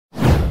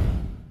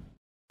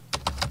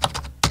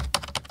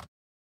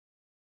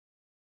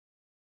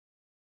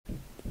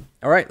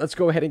All right, let's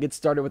go ahead and get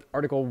started with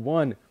Article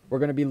 1. We're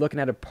going to be looking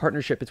at a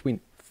partnership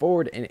between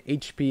Ford and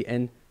HP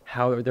and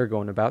how they're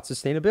going about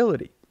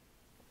sustainability.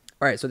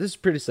 All right, so this is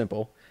pretty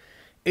simple.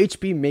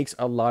 HP makes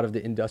a lot of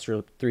the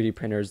industrial 3D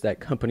printers that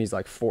companies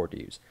like Ford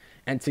use.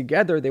 And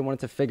together, they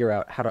wanted to figure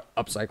out how to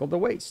upcycle the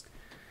waste.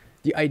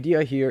 The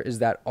idea here is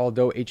that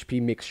although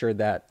HP makes sure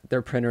that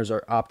their printers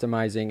are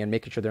optimizing and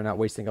making sure they're not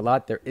wasting a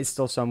lot, there is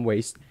still some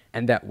waste,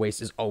 and that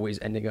waste is always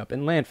ending up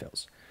in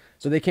landfills.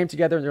 So they came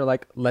together and they're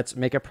like, let's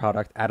make a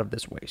product out of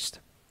this waste,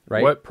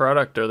 right? What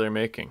product are they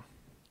making?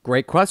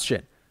 Great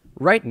question.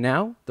 Right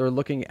now, they're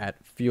looking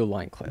at fuel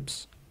line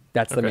clips.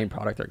 That's the main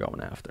product they're going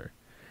after.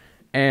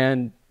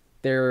 And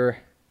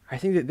I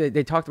think that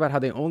they talked about how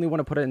they only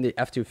want to put it in the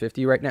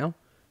F-250 right now.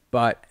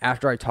 But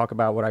after I talk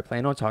about what I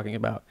plan on talking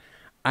about,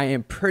 I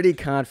am pretty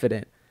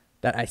confident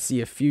that I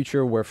see a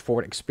future where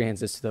Ford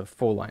expands this to the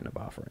full line of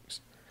offerings.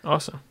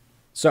 Awesome.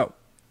 So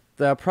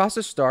the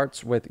process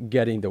starts with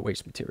getting the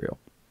waste material.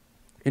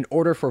 In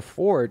order for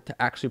Ford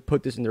to actually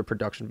put this in their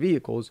production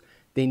vehicles,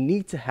 they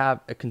need to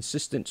have a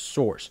consistent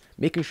source,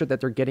 making sure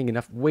that they're getting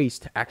enough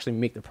waste to actually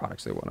make the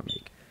products they want to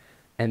make.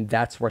 And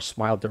that's where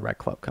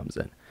SmileDirectClub comes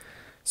in.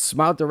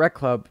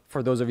 SmileDirectClub,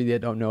 for those of you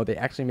that don't know, they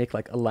actually make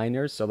like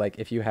aligners. So like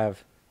if you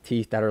have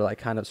teeth that are like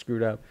kind of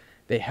screwed up,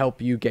 they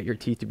help you get your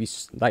teeth to be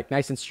like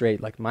nice and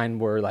straight, like mine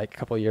were like a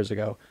couple of years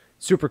ago.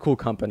 Super cool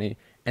company.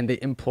 And they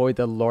employ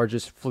the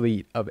largest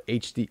fleet of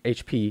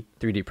HP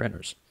 3D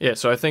printers. Yeah,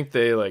 so I think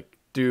they like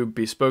do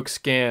bespoke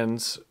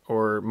scans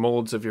or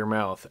molds of your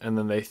mouth, and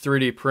then they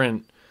 3D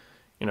print,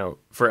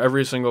 for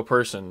every single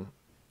person,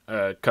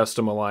 a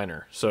custom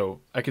aligner. So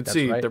I could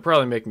see they're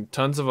probably making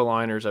tons of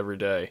aligners every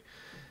day.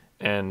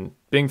 And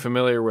being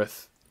familiar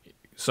with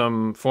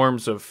some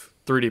forms of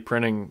 3D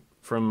printing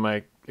from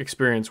my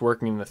experience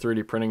working in the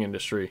 3D printing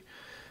industry,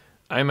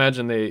 I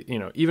imagine they,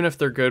 even if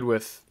they're good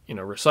with,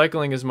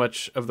 recycling as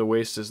much of the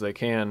waste as they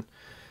can,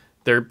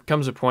 there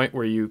comes a point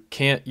where you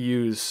can't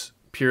use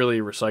purely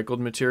recycled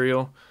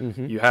material.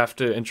 Mm-hmm. You have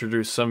to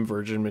introduce some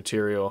virgin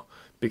material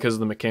because of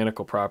the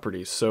mechanical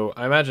properties. So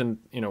I imagine,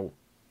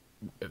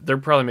 they're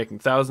probably making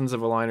thousands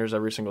of aligners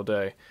every single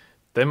day.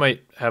 They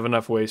might have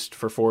enough waste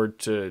for Ford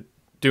to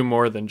do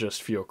more than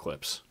just fuel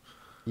clips.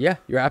 Yeah,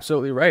 you're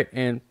absolutely right.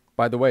 And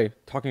by the way,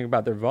 talking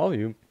about their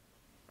volume,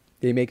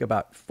 they make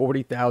about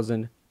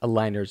 40,000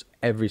 aligners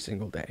every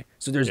single day.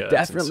 So there's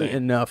definitely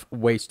enough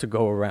waste to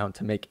go around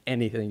to make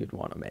anything you'd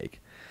want to make.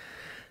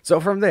 So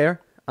from there,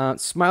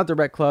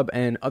 SmileDirectClub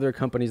and other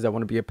companies that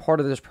want to be a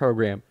part of this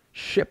program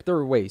ship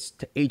their waste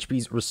to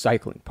HP's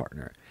recycling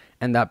partner.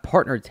 And that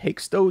partner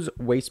takes those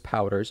waste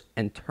powders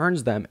and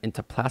turns them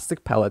into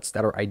plastic pellets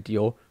that are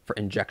ideal for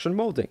injection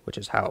molding, which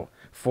is how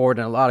Ford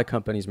and a lot of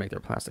companies make their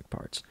plastic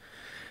parts.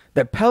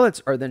 The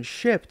pellets are then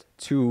shipped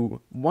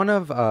to one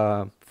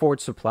of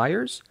Ford's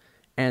suppliers,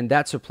 and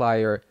that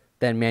supplier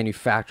then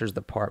manufactures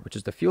the part, which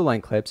is the fuel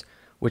line clips,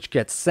 which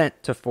gets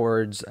sent to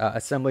Ford's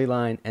assembly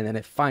line, and then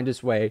it finds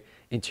its way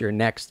into your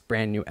next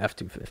brand new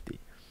F-250.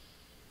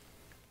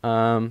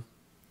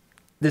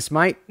 This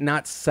might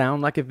not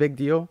sound like a big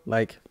deal.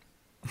 Like,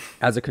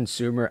 as a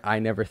consumer, I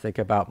never think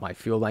about my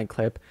fuel line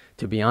clip.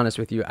 To be honest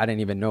with you, I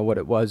didn't even know what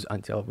it was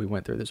until we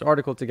went through this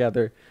article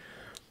together.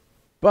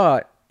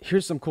 But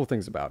here's some cool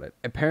things about it.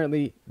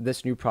 Apparently,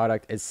 this new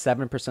product is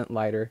 7%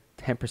 lighter,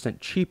 10%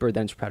 cheaper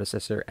than its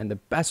predecessor, and the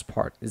best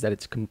part is that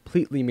it's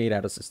completely made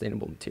out of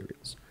sustainable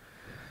materials.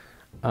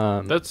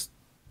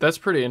 That's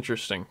pretty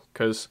interesting,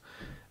 because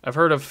I've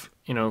heard of,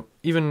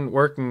 even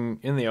working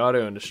in the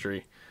auto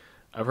industry,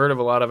 I've heard of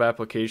a lot of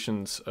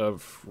applications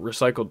of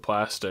recycled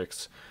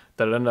plastics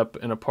that end up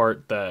in a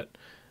part that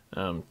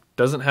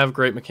doesn't have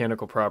great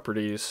mechanical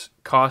properties,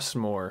 costs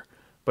more,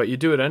 but you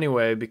do it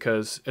anyway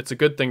because it's a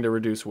good thing to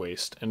reduce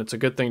waste, and it's a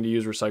good thing to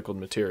use recycled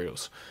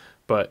materials.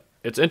 But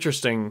it's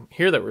interesting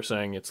here that we're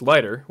saying it's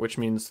lighter, which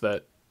means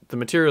that the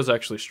material is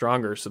actually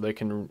stronger, so they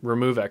can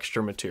remove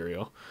extra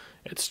material.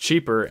 It's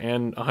cheaper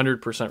and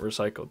 100%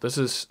 recycled. This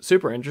is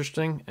super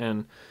interesting,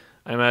 and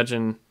I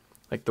imagine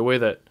like the way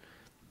that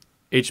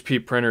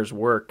HP printers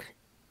work,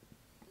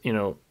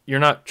 you're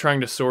not trying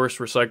to source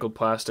recycled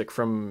plastic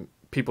from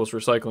people's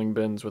recycling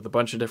bins with a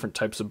bunch of different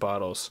types of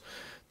bottles.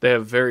 They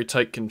have very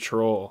tight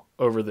control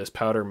over this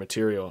powder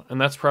material, and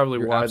that's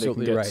probably why they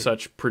can get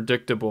such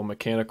predictable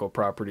mechanical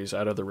properties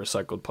out of the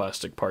recycled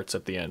plastic parts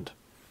at the end.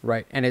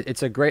 Right, and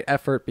it's a great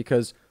effort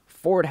because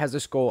Ford has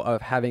this goal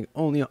of having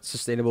only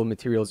sustainable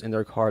materials in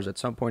their cars at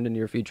some point in the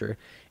near future.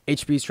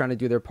 HP is trying to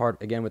do their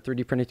part, again, with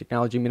 3D printing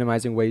technology,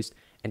 minimizing waste,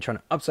 and trying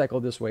to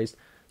upcycle this waste.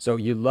 So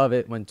you love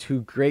it when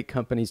two great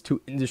companies,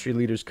 two industry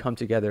leaders come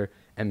together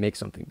and make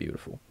something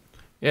beautiful.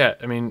 Yeah,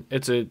 I mean,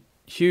 it's a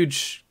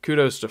huge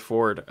kudos to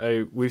Ford.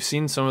 We've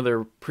seen some of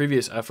their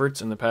previous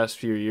efforts in the past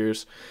few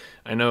years.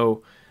 I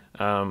know,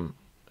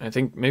 I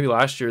think maybe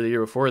last year or the year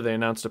before, they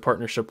announced a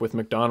partnership with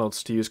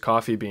McDonald's to use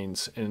coffee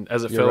beans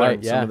as a filler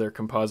in some of their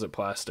composite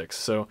plastics.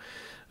 So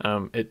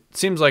it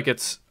seems like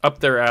it's up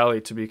their alley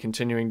to be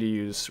continuing to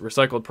use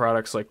recycled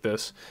products like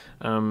this,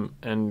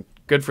 and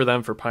good for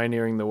them for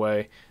pioneering the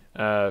way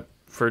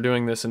for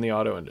doing this in the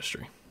auto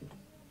industry.